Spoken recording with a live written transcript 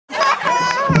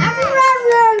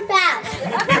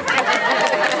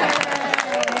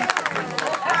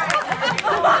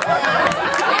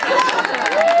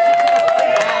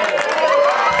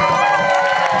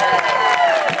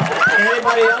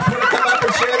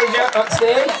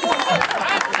upstage.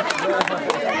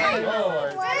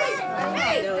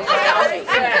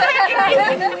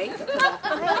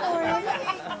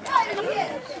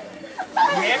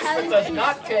 Management does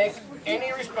not take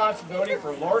any responsibility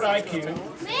for Lord IQ,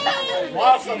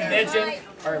 loss of vision,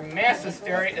 or mass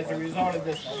hysteria as a result of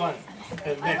this fund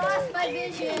event.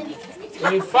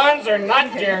 The funds are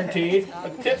not guaranteed,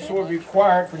 but tips will be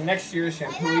required for next year's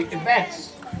Champoeg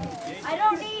events.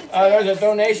 There's a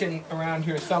donation around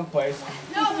here someplace.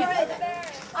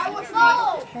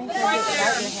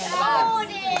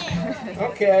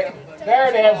 Okay, there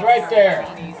it is, right there.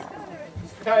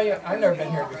 Tell you, I've never been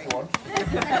here before.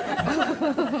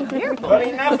 But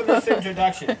enough of this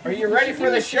introduction. Are you ready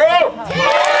for the show? Yeah!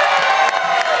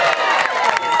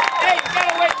 Hey, you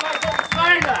gotta wait till I get the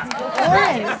sign up.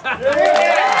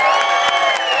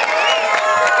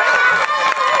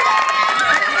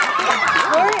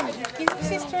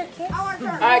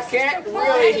 I can't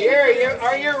really hear you.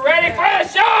 Are you ready for the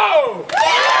show?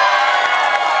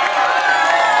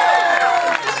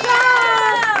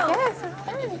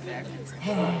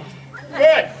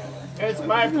 Good. It's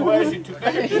my pleasure to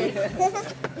introduce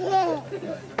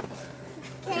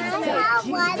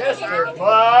Mr.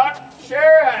 Buck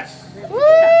Sheriff. Woo,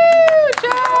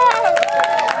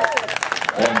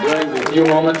 and during the few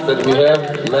moments that we have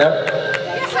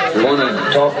left, we want to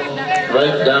talk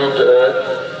right down to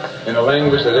earth in a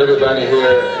language that everybody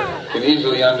here can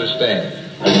easily understand.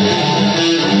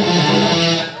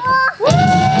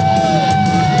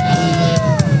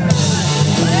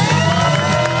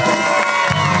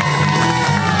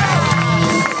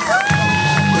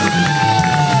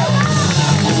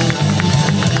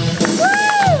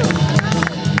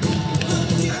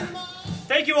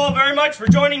 Thank you all very much for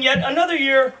joining yet another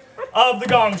year of the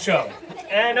Gong Show.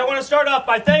 And I want to start off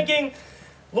by thanking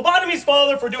Lobotomy's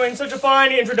father for doing such a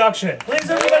fine introduction. Please,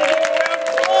 everybody, give him a round of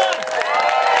applause.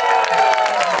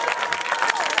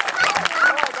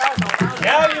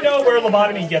 Now you know where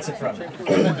Lobotomy gets it from.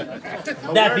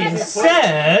 That being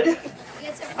said,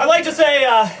 I'd like to say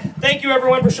thank you,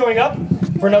 everyone, for showing up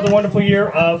for another wonderful year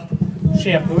of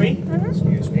Champoeg.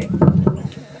 Excuse me.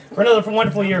 For another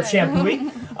wonderful year of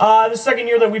Champoeg. The second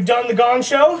year that we've done the Gong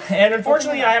Show, and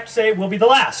unfortunately, I have to say, it will be the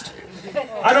last.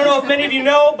 I don't know if many of you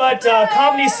know, but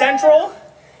Comedy Central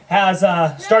has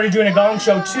started doing a Gong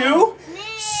Show too,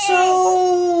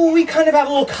 so we kind of have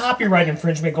a little copyright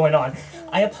infringement going on.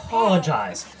 I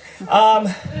apologize.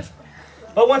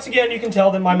 But once again, you can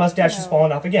tell that my mustache has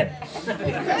fallen off again.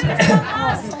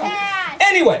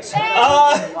 Anyways,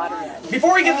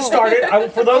 before we get this started,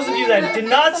 for those of you that did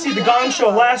not see the Gong Show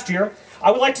last year, I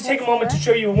would like to take a moment to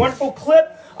show you a wonderful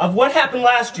clip of what happened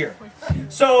last year.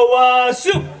 So,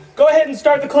 Soup, go ahead and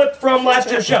start the clip from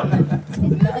last year's show. Is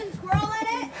there a squirrel in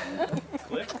it?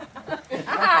 Is a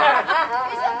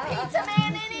pizza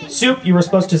man in it? Soup, you were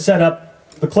supposed to set up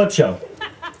the clip show.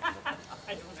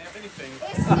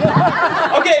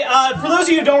 Okay, for those of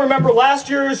you who don't remember, last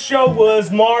year's show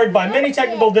was marred by many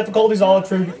technical difficulties, all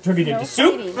attributed to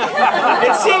Soup. It seems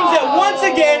that once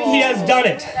again he has done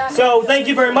it. So thank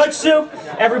you very much, Soup.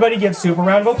 Everybody give Soup a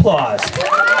round of applause.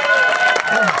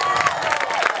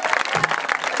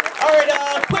 Alright,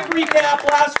 quick recap.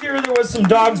 Last year there was some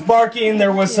dogs barking,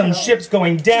 there was some ships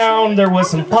going down, there was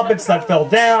some puppets that fell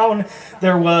down,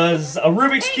 there was a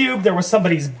Rubik's Cube, there was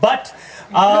somebody's butt.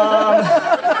 There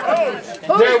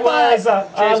was,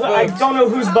 I don't know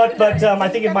whose butt, but I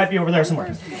think it might be over there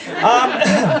somewhere.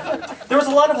 There was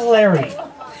a lot of hilarity.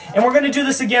 And we're going to do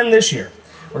this again this year.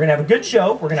 We're going to have a good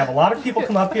show. We're going to have a lot of people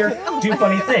come up here, do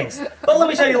funny things. But let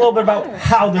me tell you a little bit about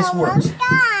how this works.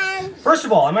 First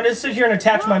of all, I'm going to sit here and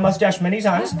attach my mustache many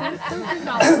times.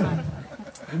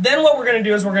 Then what we're going to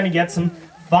do is we're going to get some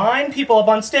fine people up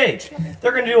on stage.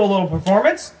 They're going to do a little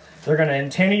performance. They're going to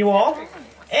entertain you all.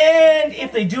 And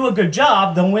if they do a good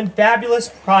job, they'll win fabulous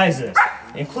prizes,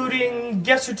 including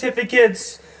gift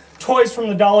certificates, toys from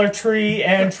the Dollar Tree,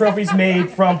 and trophies made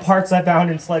from parts I found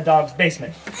in Sled Dog's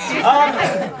basement.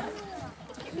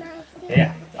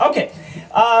 Yeah, okay.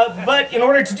 But in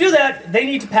order to do that, they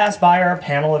need to pass by our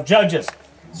panel of judges.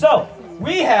 So,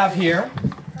 we have here,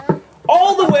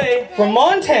 all the way from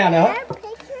Montana,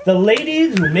 the lady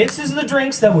who mixes the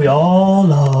drinks that we all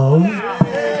love,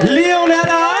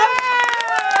 Leonetta.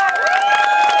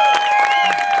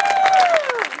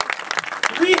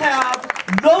 We have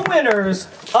the winners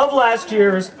of last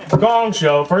year's Gong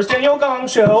Show, first annual Gong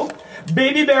Show,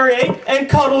 Baby Bear 8 and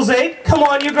Cuddles 8. Come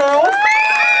on, you girls.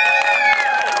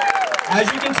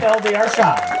 As you can tell, they are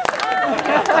shy.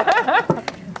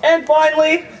 And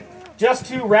finally, just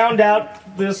to round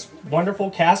out this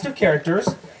wonderful cast of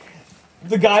characters,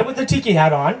 the guy with the tiki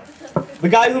hat on, the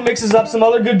guy who mixes up some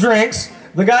other good drinks,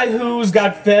 the guy who's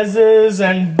got fezzes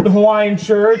and Hawaiian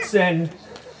shirts, and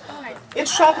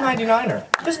it's Shop 99er.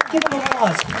 Just give him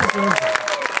applause.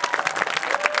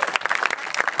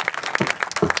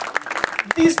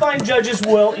 These fine judges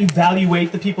will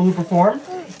evaluate the people who perform.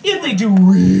 If they do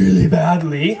really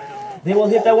badly, they will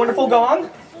hit that wonderful gong,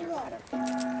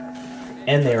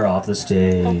 and they're off the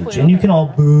stage. And you can all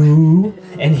boo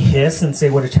and hiss and say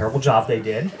what a terrible job they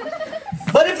did.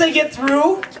 But if they get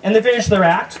through and they finish their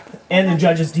act, and the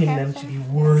judges deem them to be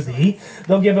worthy,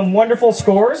 they'll give them wonderful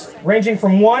scores, ranging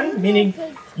from 1, meaning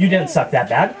you didn't suck that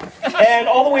bad, and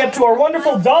all the way up to our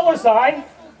wonderful dollar sign,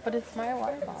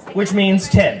 which means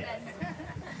 10.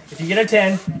 If you get a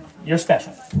 10, you're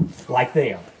special, like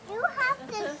they are. You have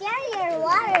to share your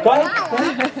water. Go ahead.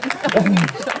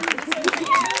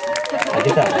 I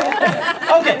get that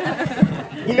one. Okay.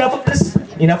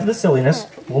 Enough of this silliness.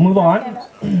 We'll move on.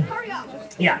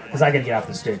 Yeah, because I gotta get off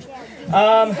the stage.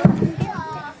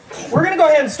 We're gonna go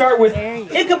ahead and start with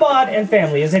Ichabod and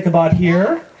family. Is Ichabod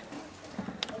here?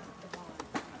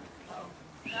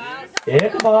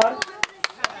 Ichabod.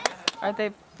 Are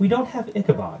they? We don't have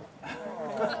Ichabod.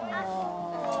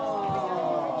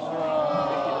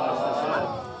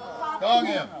 Gong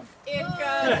him.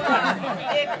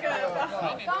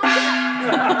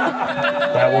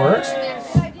 That works.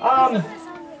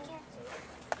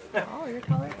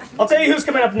 I'll tell you who's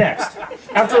coming up next,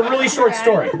 after a really short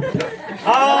story. See,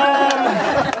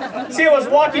 I was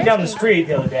walking down the street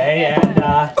the other day, and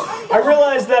I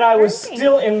realized that I was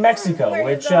still in Mexico,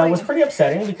 which was pretty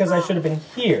upsetting because I should have been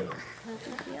here.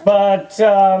 But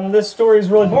this story is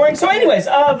really boring. So anyways,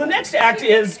 the next act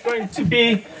is going to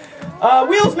be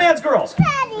Wheels Man's Girls.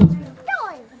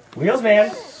 Wheels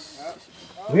Man.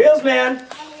 Wheels Man.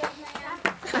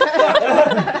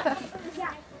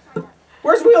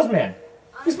 Where's Wheels Man?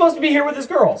 He's supposed to be here with his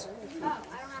girls.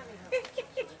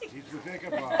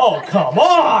 Oh, come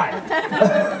on!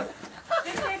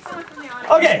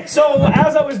 Okay, so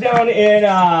as I was down in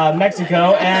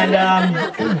Mexico, and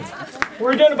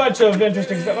we're doing a bunch of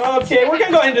interesting stuff. Okay, we're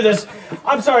gonna go into this.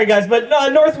 I'm sorry, guys, but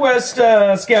Northwest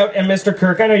Scout and Mr.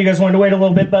 Kirk, I know you guys wanted to wait a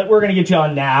little bit, but we're gonna get you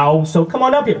on now, so come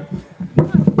on up here.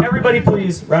 Everybody,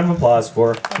 please, round of applause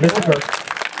for Mr. Kirk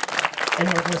and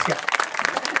Northwest Scout.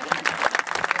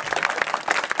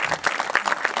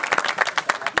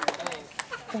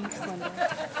 Thanks, Linda.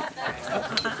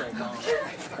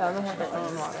 Doesn't have their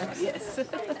own water. Yes.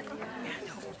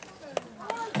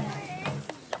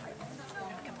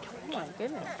 Oh my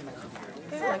goodness.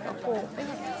 They have like a full,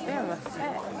 they have a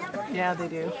set. Yeah, they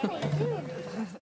do.